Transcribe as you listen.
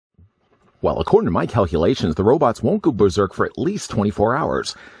Well, according to my calculations, the robots won't go berserk for at least 24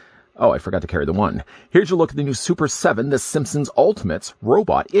 hours. Oh, I forgot to carry the one. Here's your look at the new Super7 The Simpsons Ultimates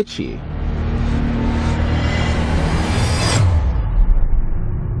Robot Itchy.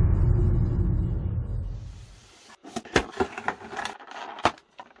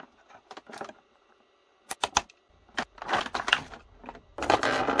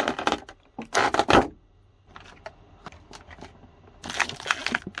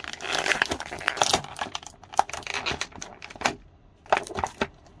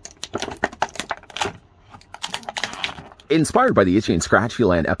 Inspired by the Itchy and Scratchy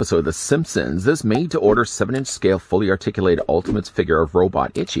Land episode of The Simpsons, this made-to-order 7-inch scale fully articulated Ultimates figure of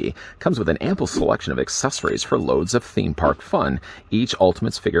Robot Itchy comes with an ample selection of accessories for loads of theme park fun. Each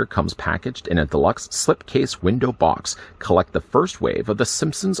Ultimates figure comes packaged in a deluxe slipcase window box. Collect the first wave of The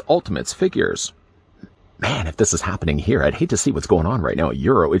Simpsons Ultimates figures. Man, if this is happening here, I'd hate to see what's going on right now at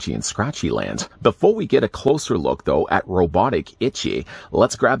Euro Itchy and Scratchy Land. Before we get a closer look, though, at Robotic Itchy,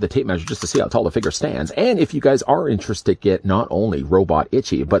 let's grab the tape measure just to see how tall the figure stands. And if you guys are interested, get not only Robot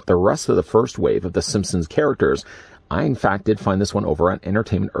Itchy, but the rest of the first wave of the Simpsons characters. I, in fact, did find this one over on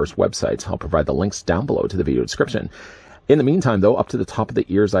Entertainment Earth's website. I'll provide the links down below to the video description. In the meantime, though, up to the top of the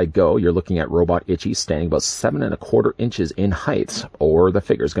ears I go. You're looking at Robot Itchy standing about 7¼ inches in height, or the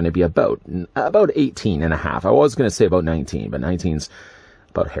figure's going to be about 18.5. I was going to say about 19, but 19's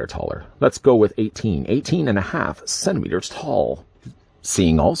about a hair taller. Let's go with 18.5 centimeters tall.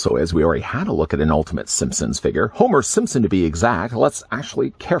 Seeing also, as we already had a look at an Ultimate Simpsons figure, Homer Simpson to be exact, let's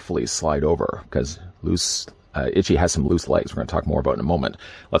actually carefully slide over, because Itchy has some loose legs we're going to talk more about in a moment.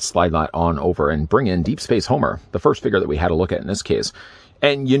 Let's slide that on over and bring in Deep Space Homer, the first figure that we had a look at in this case.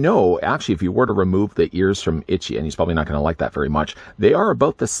 And you know, actually, if you were to remove the ears from Itchy, and he's probably not going to like that very much, they are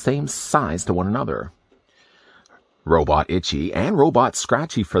about the same size to one another. Robot Itchy and Robot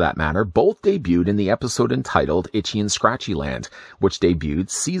Scratchy, for that matter, both debuted in the episode entitled Itchy and Scratchy Land, which debuted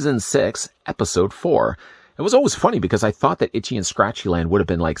Season 6, Episode 4. It was always funny because I thought that Itchy and Scratchy Land would have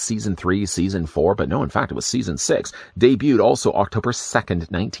been like Season 3, Season 4, but no, in fact, it was Season 6. Debuted also October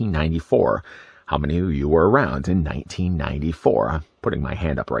 2nd, 1994. How many of you were around in 1994? I'm putting my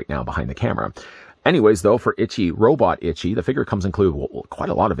hand up right now behind the camera. Anyways, though, for Robot Itchy, the figure comes included with quite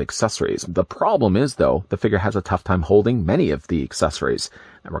a lot of accessories. The problem is, though, the figure has a tough time holding many of the accessories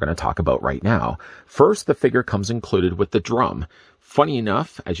that we're going to talk about right now. First, the figure comes included with the drum. Funny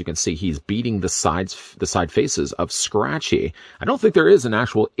enough, as you can see, he's beating the side faces of Scratchy. I don't think there is an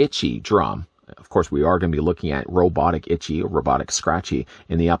actual Itchy drum. Of course, we are going to be looking at Robotic Itchy or Robotic Scratchy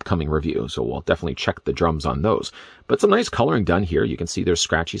in the upcoming review, so we'll definitely check the drums on those. But some nice coloring done here. You can see there's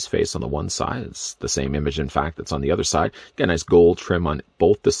Scratchy's face on the one side. It's the same image, in fact, that's on the other side. Got a nice gold trim on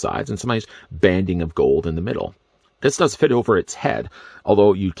both the sides and some nice banding of gold in the middle. This does fit over its head,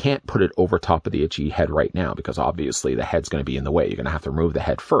 although you can't put it over top of the Itchy head right now because obviously the head's going to be in the way. You're going to have to remove the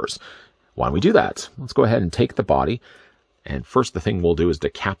head first. Why don't we do that? Let's go ahead and take the body. And first, the thing we'll do is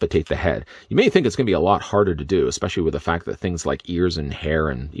decapitate the head. You may think it's going to be a lot harder to do, especially with the fact that things like ears and hair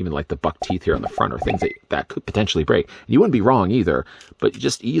and even like the buck teeth here on the front are things that could potentially break. You wouldn't be wrong either, but you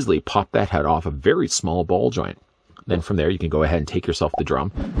just easily pop that head off a very small ball joint. Then from there, you can go ahead and take yourself the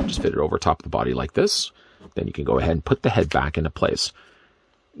drum, just fit it over top of the body like this. Then you can go ahead and put the head back into place.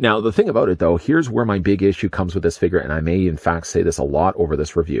 Now, the thing about it, though, here's where my big issue comes with this figure, and I may, in fact, say this a lot over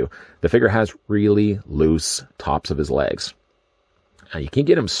this review. The figure has really loose tops of his legs. Now, you can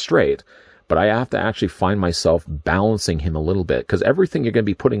get him straight, but I have to actually find myself balancing him a little bit, because everything you're going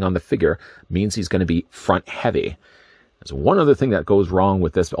to be putting on the figure means he's going to be front-heavy. There's one other thing that goes wrong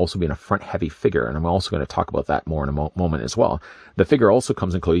with this also being a front-heavy figure, and I'm also going to talk about that more in a moment as well. The figure also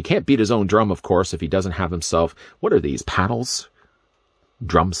comes included. He can't beat his own drum, of course, if he doesn't have himself, what are these, paddles?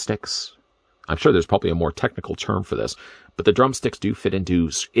 Drumsticks? I'm sure there's probably a more technical term for this, but the drumsticks do fit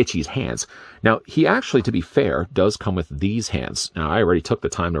into Itchy's hands. Now, he actually, to be fair, does come with these hands. Now, I already took the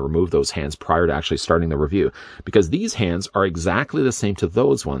time to remove those hands prior to actually starting the review, because these hands are exactly the same to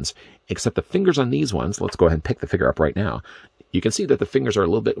those ones, except the fingers on these ones, let's go ahead and pick the figure up right now. You can see that the fingers are a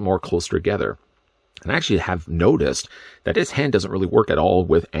little bit more closer together. And I actually have noticed that his hand doesn't really work at all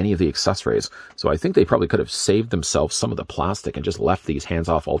with any of the accessories. So I think they probably could have saved themselves some of the plastic and just left these hands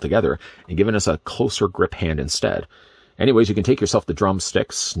off altogether and given us a closer grip hand instead. Anyways, you can take yourself the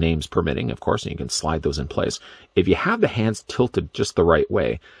drumsticks, names permitting, of course, and you can slide those in place. If you have the hands tilted just the right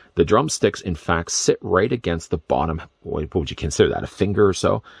way, the drumsticks, in fact, sit right against the bottom. What would you consider that? A finger or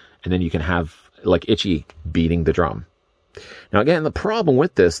so? And then you can have, like, Itchy beating the drum. Now, again, the problem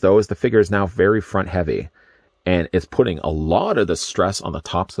with this, though, is the figure is now very front heavy, and it's putting a lot of the stress on the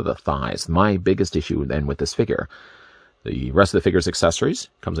tops of the thighs. My biggest issue then with this figure. The rest of the figure's accessories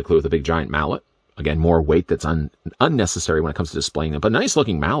comes included with a big giant mallet. Again, more weight that's unnecessary when it comes to displaying them. But nice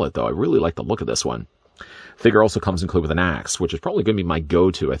looking mallet, though. I really like the look of this one. Figure also comes included with an axe, which is probably going to be my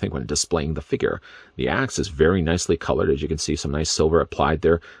go-to, I think, when displaying the figure. The axe is very nicely colored. As you can see, some nice silver applied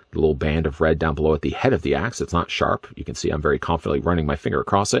there. The little band of red down below at the head of the axe. It's not sharp. You can see I'm very confidently running my finger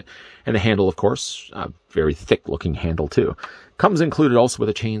across it. And the handle, of course, a very thick-looking handle, too. Comes included also with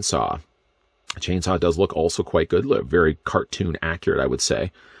a chainsaw. The chainsaw does look also quite good. Very cartoon accurate, I would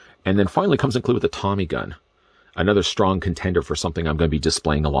say. And then finally comes included with a Tommy gun. Another strong contender for something I'm going to be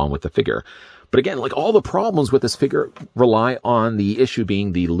displaying along with the figure. But again, like all the problems with this figure rely on the issue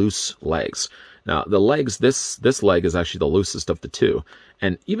being the loose legs. Now, the legs, this leg is actually the loosest of the two.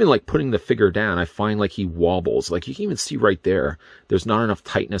 And even like putting the figure down, I find like he wobbles. Like you can even see right there, there's not enough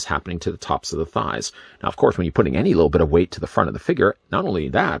tightness happening to the tops of the thighs. Now, of course, when you're putting any little bit of weight to the front of the figure, not only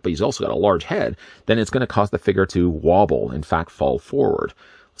that, but he's also got a large head, then it's going to cause the figure to wobble, in fact, fall forward.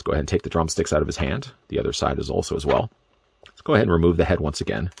 Let's go ahead and take the drumsticks out of his hand. The other side is also as well. Let's go ahead and remove the head once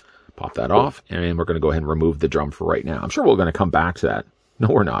again. Pop that off, and we're going to go ahead and remove the drum for right now. I'm sure we're going to come back to that. No,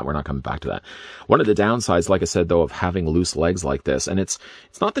 we're not. We're not coming back to that. One of the downsides, like I said, though, of having loose legs like this, and it's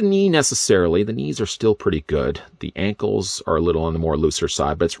not the knee necessarily. The knees are still pretty good. The ankles are a little on the more looser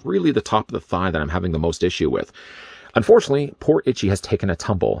side, but it's really the top of the thigh that I'm having the most issue with. Unfortunately, poor Itchy has taken a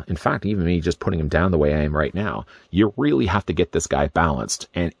tumble. In fact, even me just putting him down the way I am right now, you really have to get this guy balanced.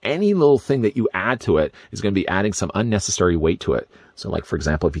 And any little thing that you add to it is going to be adding some unnecessary weight to it. So like, for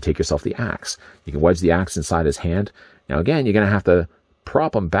example, if you take yourself the axe, you can wedge the axe inside his hand. Now, again, you're going to have to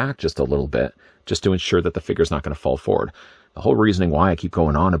prop him back just a little bit just to ensure that the figure's not going to fall forward. The whole reasoning why I keep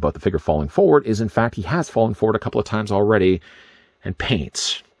going on about the figure falling forward is, in fact, he has fallen forward a couple of times already, and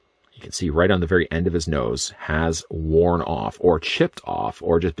paint, you can see right on the very end of his nose, has worn off or chipped off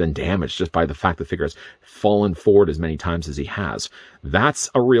or just been damaged just by the fact the figure has fallen forward as many times as he has. That's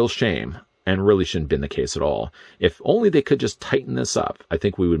a real shame and really shouldn't have been the case at all. If only they could just tighten this up, I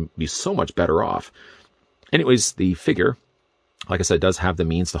think we would be so much better off. Anyways, the figure, like I said, does have the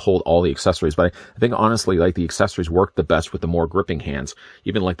means to hold all the accessories, but I think honestly, like the accessories work the best with the more gripping hands.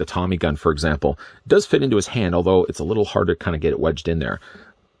 Even like the Tommy gun, for example, does fit into his hand, although it's a little hard to kind of get it wedged in there.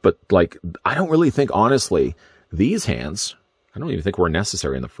 But like, I don't really think, honestly, these hands, I don't even think were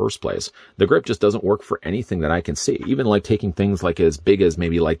necessary in the first place. The grip just doesn't work for anything that I can see. Even like taking things like as big as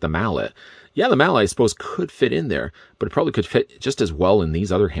maybe like the mallet. Yeah, the mallet, I suppose, could fit in there, but it probably could fit just as well in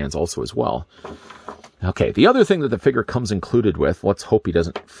these other hands also as well. Okay, the other thing that the figure comes included with, let's hope he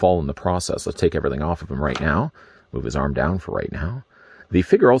doesn't fall in the process. Let's take everything off of him right now. Move his arm down for right now. The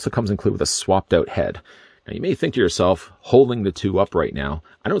figure also comes included with a swapped out head. Now, you may think to yourself, holding the two up right now,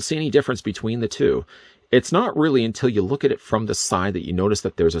 I don't see any difference between the two. It's not really until you look at it from the side that you notice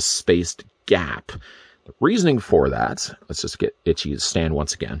that there's a spaced gap. The reasoning for that, let's just get Itchy to stand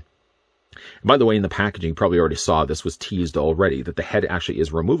once again. And by the way, in the packaging, you probably already saw this was teased already, that the head actually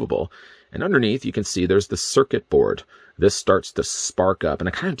is removable. And underneath, you can see there's the circuit board. This starts to spark up. And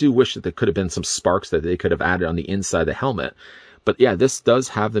I kind of do wish that there could have been some sparks that they could have added on the inside of the helmet. But yeah, this does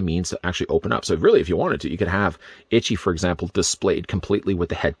have the means to actually open up. So really, if you wanted to, you could have Itchy, for example, displayed completely with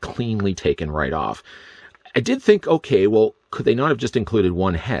the head cleanly taken right off. I did think, okay, well, could they not have just included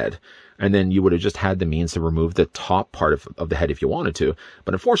one head? And then you would have just had the means to remove the top part of the head if you wanted to.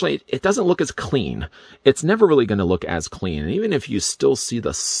 But unfortunately, it doesn't look as clean. It's never really going to look as clean. And even if you still see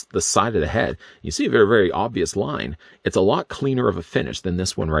the side of the head, you see a very, very obvious line. It's a lot cleaner of a finish than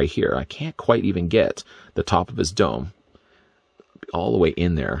this one right here. I can't quite even get the top of his dome all the way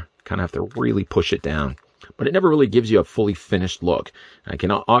in there. Kind of have to really push it down. But it never really gives you a fully finished look. I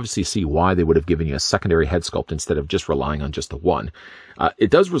can obviously see why they would have given you a secondary head sculpt instead of just relying on just the one.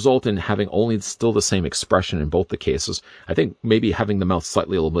 It does result in having only still the same expression in both the cases. I think maybe having the mouth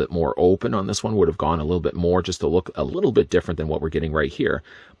slightly a little bit more open on this one would have gone a little bit more just to look a little bit different than what we're getting right here.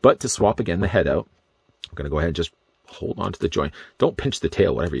 But to swap again the head out, I'm going to go ahead and just hold on to the joint. Don't pinch the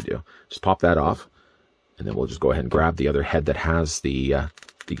tail, whatever you do. Just pop that off. And then we'll just go ahead and grab the other head that has these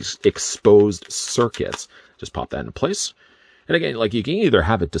exposed circuits. Just pop that into place. And again, like you can either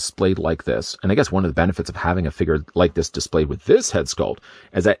have it displayed like this, and I guess one of the benefits of having a figure like this displayed with this head sculpt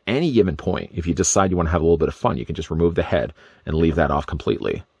is at any given point, if you decide you want to have a little bit of fun, you can just remove the head and leave that off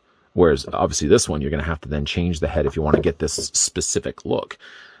completely. Whereas obviously this one, you're going to have to then change the head if you want to get this specific look.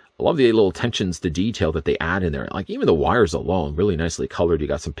 I love the little attentions to detail that they add in there. Like even the wires alone, really nicely colored. You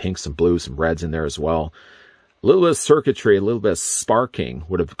got some pinks, some blues, some reds in there as well. A little bit of circuitry, a little bit of sparking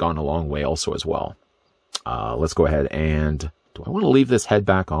would have gone a long way also as well. Let's go ahead and, do I want to leave this head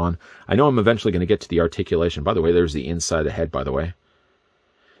back on? I know I'm eventually going to get to the articulation. By the way, there's the inside of the head, by the way.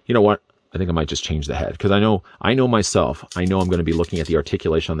 You know what? I think I might just change the head, because I know myself. I know I'm going to be looking at the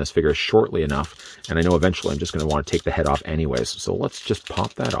articulation on this figure shortly enough, and I know eventually I'm just going to want to take the head off anyways. So let's just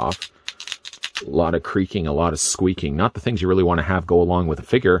pop that off. A lot of creaking, a lot of squeaking, not the things you really want to have go along with a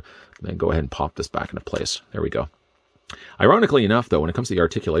figure. Then go ahead and pop this back into place. There we go. Ironically enough, though, when it comes to the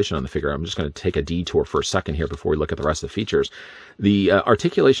articulation on the figure, I'm just going to take a detour for a second here before we look at the rest of the features. The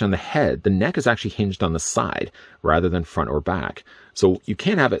articulation on the head, the neck is actually hinged on the side rather than front or back. So you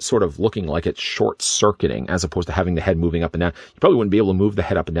can't have it sort of looking like it's short-circuiting as opposed to having the head moving up and down. You probably wouldn't be able to move the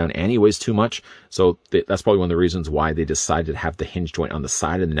head up and down anyways too much. So that's probably one of the reasons why they decided to have the hinge joint on the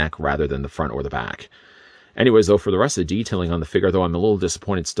side of the neck rather than the front or the back. Anyways, though, for the rest of the detailing on the figure, though, I'm a little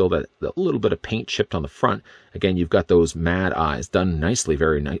disappointed still that a little bit of paint chipped on the front. Again, you've got those mad eyes done nicely,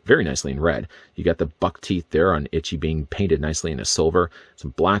 very nicely in red. You got the buck teeth there on Itchy being painted nicely in a silver.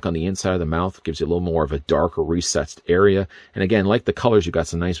 Some black on the inside of the mouth gives you a little more of a darker recessed area. And again, like the colors, you've got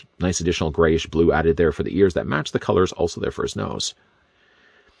some nice additional grayish blue added there for the ears that match the colors also there for his nose.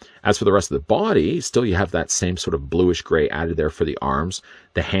 As for the rest of the body, still you have that same sort of bluish gray added there for the arms.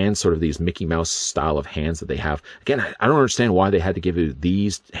 The hands, sort of these Mickey Mouse style of hands that they have. Again, I don't understand why they had to give you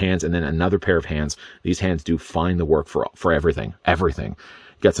these hands and then another pair of hands. These hands do fine the work for everything. Everything.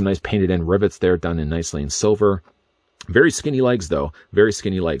 You got some nice painted in rivets there done in nicely in silver. Very skinny legs, though. Very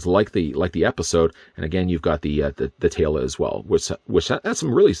skinny legs, like the episode. And again, you've got the tail as well, which has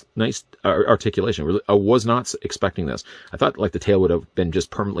some really nice articulation. Really, I was not expecting this. I thought like the tail would have been just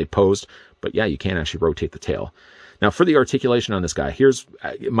permanently posed, but yeah, you can actually rotate the tail. Now, for the articulation on this guy, here's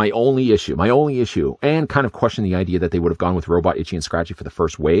my only issue, and kind of question the idea that they would have gone with Robot Itchy and Scratchy for the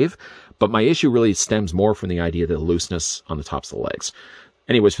first wave. But my issue really stems more from the idea of the looseness on the tops of the legs.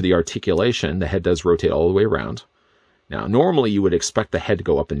 Anyways, for the articulation, the head does rotate all the way around. Now, normally you would expect the head to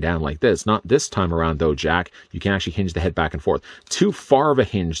go up and down like this. Not this time around, though, Jack. You can actually hinge the head back and forth. Too far of a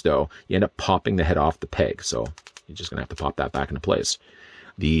hinge, though, you end up popping the head off the peg. So you're just going to have to pop that back into place.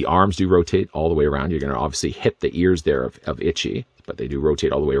 The arms do rotate all the way around. You're going to obviously hit the ears there of Itchy, but they do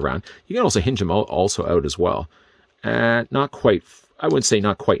rotate all the way around. You can also hinge them also out as well. Not quite, I wouldn't say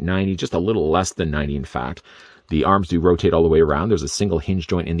not quite 90, just a little less than 90, in fact. The arms do rotate all the way around. There's a single hinge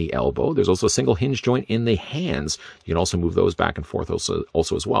joint in the elbow. There's also a single hinge joint in the hands. You can also move those back and forth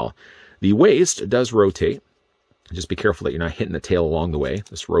also as well. The waist does rotate. Just be careful that you're not hitting the tail along the way.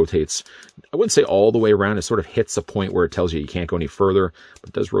 This rotates, I wouldn't say all the way around. It sort of hits a point where it tells you can't go any further, but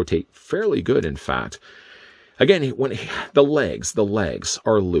it does rotate fairly good, in fact. Again, when the legs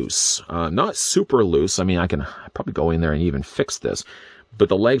are loose. Not super loose. I mean, I can probably go in there and even fix this. But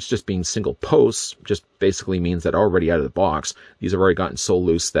the legs just being single posts just basically means that already out of the box, these have already gotten so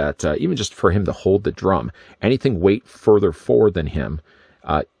loose that even just for him to hold the drum, anything weight further forward than him,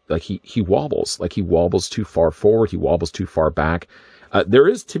 like he wobbles too far forward, he wobbles too far back. There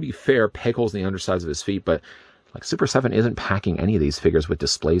is, to be fair, peg holes in the undersides of his feet, but like Super 7 isn't packing any of these figures with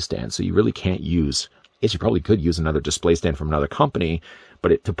display stands, so you really can't use. Yes, you probably could use another display stand from another company,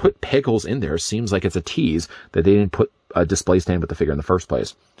 but to put peg holes in there seems like it's a tease that they didn't put a display stand with the figure in the first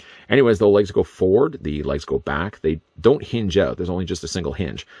place. Anyways, the legs go forward, the legs go back. They don't hinge out. There's only just a single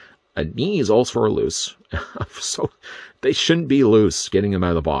hinge. Knees also are loose, so they shouldn't be loose getting them out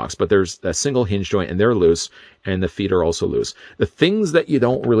of the box, but there's a single hinge joint and they're loose, and the feet are also loose. The things that you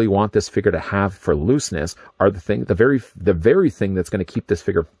don't really want this figure to have for looseness are the very thing that's going to keep this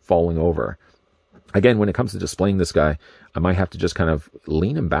figure falling over. Again, when it comes to displaying this guy, I might have to just kind of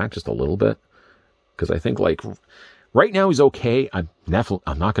lean him back just a little bit, because I think like right now he's okay. I'm not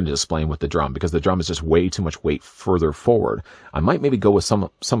going to display him with the drum because the drum is just way too much weight further forward. I might maybe go with some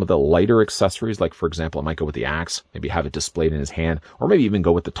of the lighter accessories, like for example, I might go with the axe, maybe have it displayed in his hand, or maybe even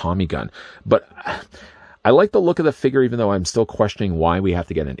go with the Tommy gun. But I like the look of the figure, even though I'm still questioning why we have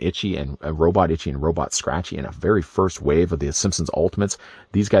to get an Itchy and a Robot Itchy and Robot Scratchy in a very first wave of the Simpsons Ultimates.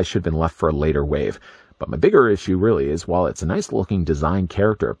 These guys should have been left for a later wave. But my bigger issue really is, while it's a nice looking design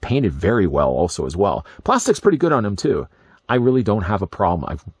character, painted very well also as well. Plastic's pretty good on him too. I really don't have a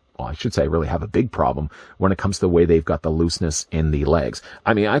problem. I should say I really have a big problem when it comes to the way they've got the looseness in the legs.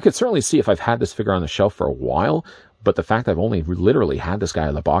 I mean, I could certainly see if I've had this figure on the shelf for a while, but the fact I've only literally had this guy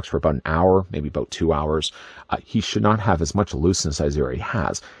in the box for about an hour, maybe about 2 hours, he should not have as much looseness as he already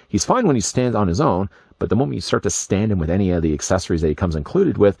has. He's fine when he stands on his own, but the moment you start to stand him with any of the accessories that he comes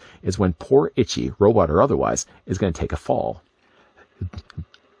included with is when poor Itchy, robot or otherwise, is going to take a fall.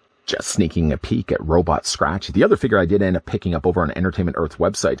 Just sneaking a peek at Robot Scratchy. The other figure I did end up picking up over on Entertainment Earth's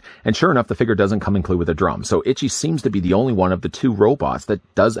website. And sure enough, the figure doesn't come included with a drum. So Itchy seems to be the only one of the two robots that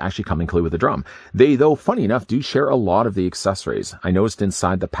does actually come included with a drum. They, though, funny enough, do share a lot of the accessories. I noticed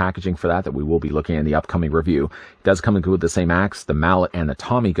inside the packaging for that we will be looking at in the upcoming review. It does come included with the same axe, the mallet, and the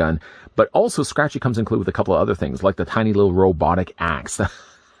Tommy gun. But also Scratchy comes included with a couple of other things, like the tiny little robotic axe.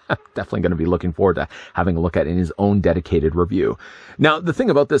 Definitely going to be looking forward to having a look at in his own dedicated review. Now, the thing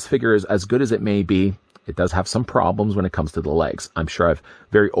about this figure is, as good as it may be, it does have some problems when it comes to the legs. I'm sure I've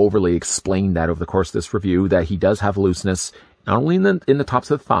very overly explained that over the course of this review, that he does have looseness, not only in the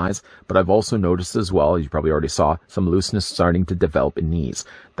tops of the thighs, but I've also noticed as well, as you probably already saw, some looseness starting to develop in knees.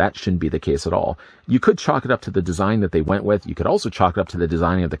 That shouldn't be the case at all. You could chalk it up to the design that they went with. You could also chalk it up to the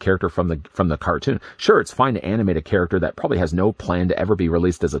designing of the character from the cartoon. Sure, it's fine to animate a character that probably has no plan to ever be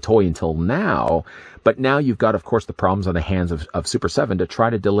released as a toy until now, but now you've got, of course, the problems on the hands of Super 7 to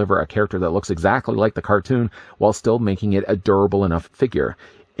try to deliver a character that looks exactly like the cartoon while still making it a durable enough figure.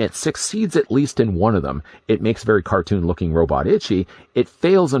 It succeeds at least in one of them. It makes very cartoon-looking Robot Itchy. It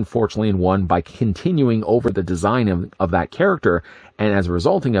fails, unfortunately, in one by continuing over the design of that character, and as a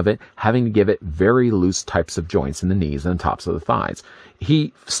resulting of it, having to give it very loose types of joints in the knees and the tops of the thighs.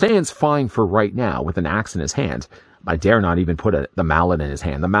 He stands fine for right now with an axe in his hand. I dare not even put the mallet in his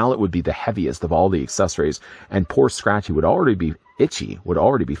hand. The mallet would be the heaviest of all the accessories, and poor Scratchy would already be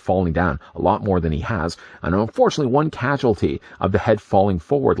falling down a lot more than he has. And unfortunately, one casualty of the head falling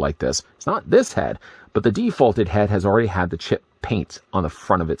forward like this, it's not this head, but the defaulted head has already had the chip paint on the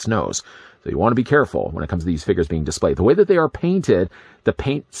front of its nose. So you want to be careful when it comes to these figures being displayed. The way that they are painted, the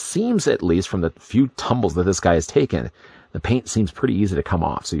paint seems, at least from the few tumbles that this guy has taken, the paint seems pretty easy to come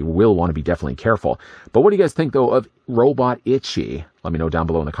off, so you will want to be definitely careful. But what do you guys think, though, of Robot Itchy? Let me know down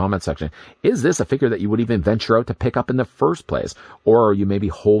below in the comment section. Is this a figure that you would even venture out to pick up in the first place? Or are you maybe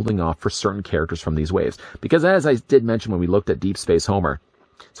holding off for certain characters from these waves? Because as I did mention when we looked at Deep Space Homer,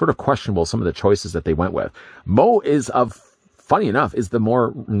 sort of questionable some of the choices that they went with. Mo is funny enough, is the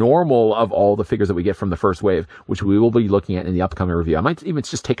more normal of all the figures that we get from the first wave, which we will be looking at in the upcoming review. I might even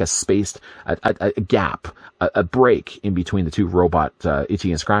just take a gap, a break in between the two Robot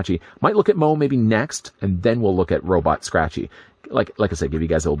Itchy and Scratchy. Might look at Mo maybe next, and then we'll look at Robot Scratchy. Like I said, give you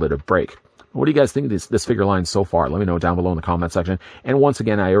guys a little bit of break. What do you guys think of this figure line so far? Let me know down below in the comment section. And once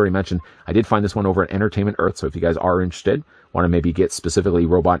again, I already mentioned, I did find this one over at Entertainment Earth, so if you guys are interested, want to maybe get specifically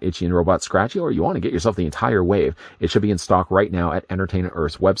Robot Itchy and Robot Scratchy, or you want to get yourself the entire wave, it should be in stock right now at Entertainment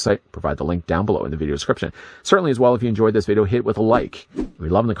Earth's website. Provide the link down below in the video description. Certainly as well, if you enjoyed this video, hit it with a like. If you're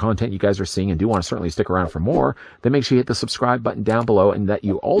loving the content you guys are seeing and do want to certainly stick around for more, then make sure you hit the subscribe button down below and that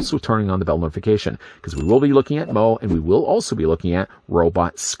you also turning on the bell notification, because we will be looking at Mo and we will also be looking at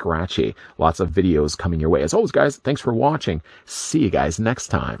Robot Scratchy. Lots of videos coming your way. As always, guys, thanks for watching. See you guys next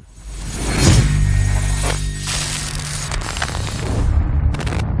time.